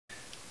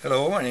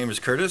Hello, my name is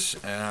Curtis,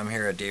 and I'm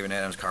here at David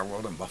Adams Car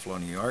World in Buffalo,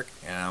 New York,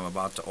 and I'm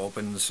about to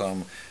open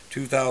some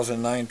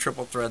 2009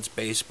 Triple Threads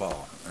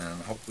baseball,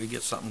 and hope we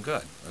get something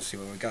good. Let's see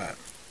what we got.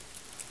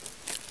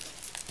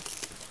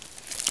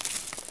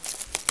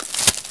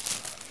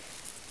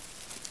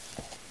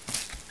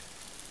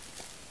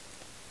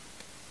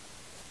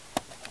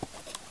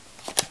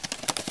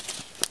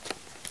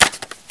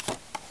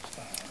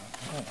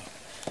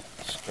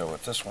 Let's go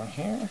with this one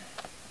here.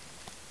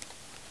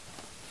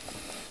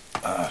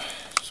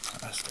 Just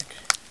plastic.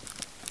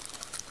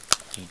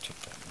 You took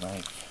that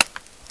knife.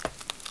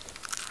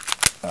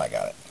 Oh, I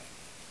got it.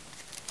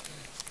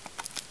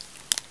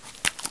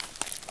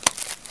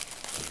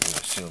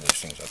 Really seal these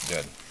things up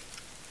good.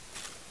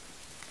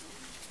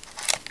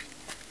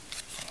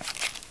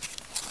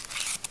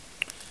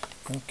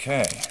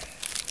 Okay.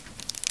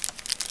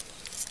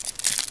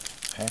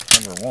 Pack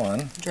number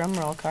one. Drum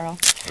roll, Carl.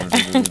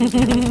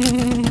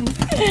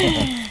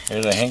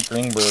 There's a Hank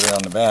Greenberg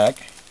on the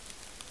back.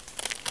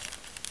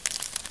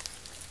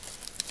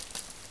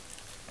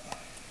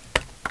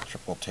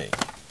 Triple tape.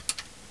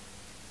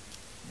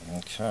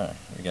 Okay,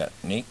 we got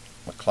Nate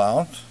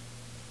McLeod,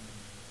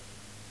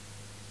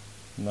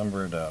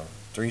 numbered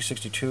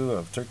 362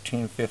 of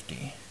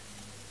 1350.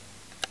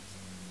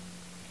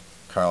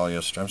 Carl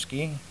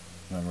Yastrzemski,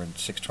 numbered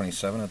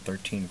 627 of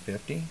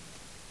 1350.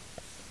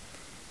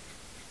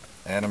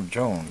 Adam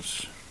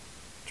Jones,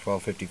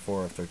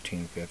 1254 of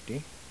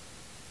 1350.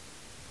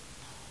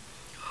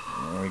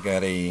 And we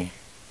got a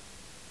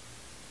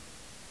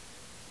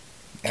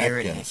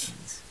Atkins.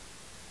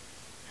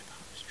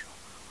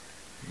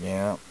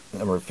 Yeah,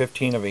 number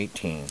 15 of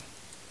 18.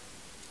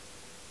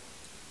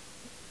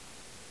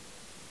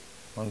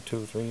 1,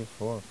 2, 3,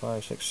 4,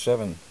 5, 6,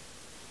 7.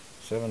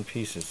 7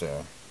 pieces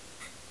there.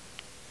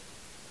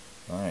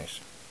 Nice.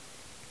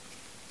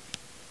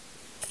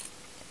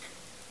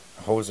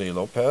 Jose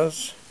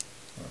Lopez,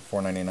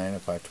 499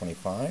 of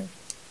 525.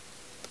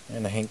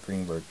 And the Hank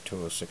Greenberg,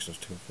 206 of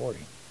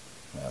 240.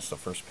 That's the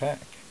first pack.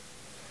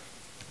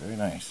 Very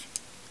nice.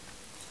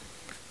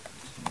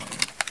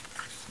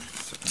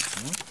 Second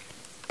pack.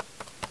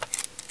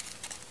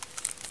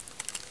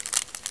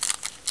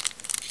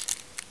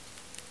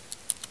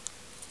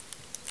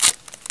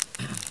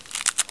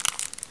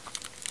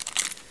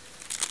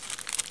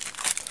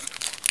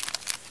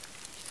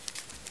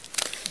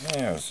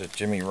 There's a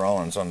Jimmy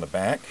Rollins on the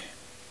back.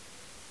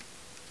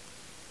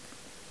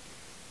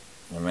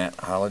 The Matt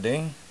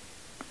Holliday,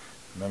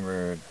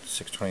 number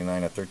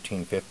 629 of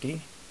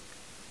 1350.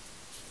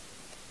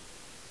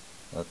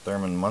 The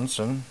Thurman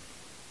Munson,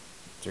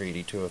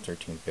 382 of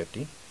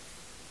 1350.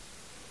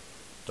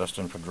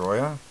 Dustin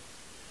Pedroia,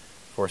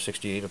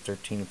 468 of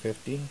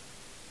 1350.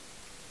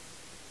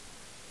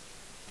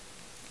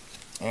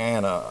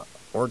 And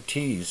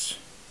Ortiz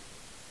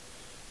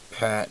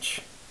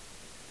patch,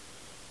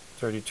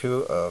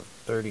 32 of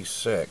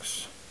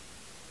 36.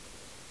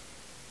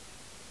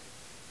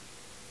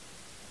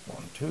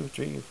 1, 2,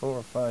 3,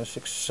 4, 5,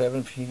 6,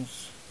 7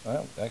 pieces.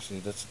 Well,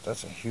 actually,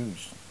 that's a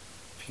huge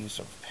piece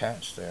of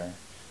patch there.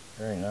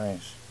 Very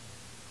nice.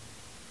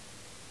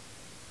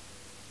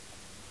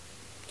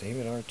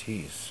 David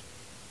Ortiz.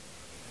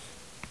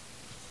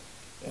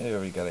 There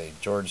we got a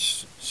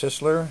George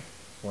Sisler,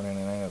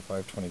 499 of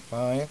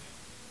 525.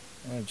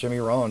 And Jimmy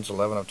Rollins,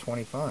 11 of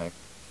 25.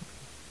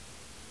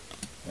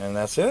 And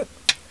that's it.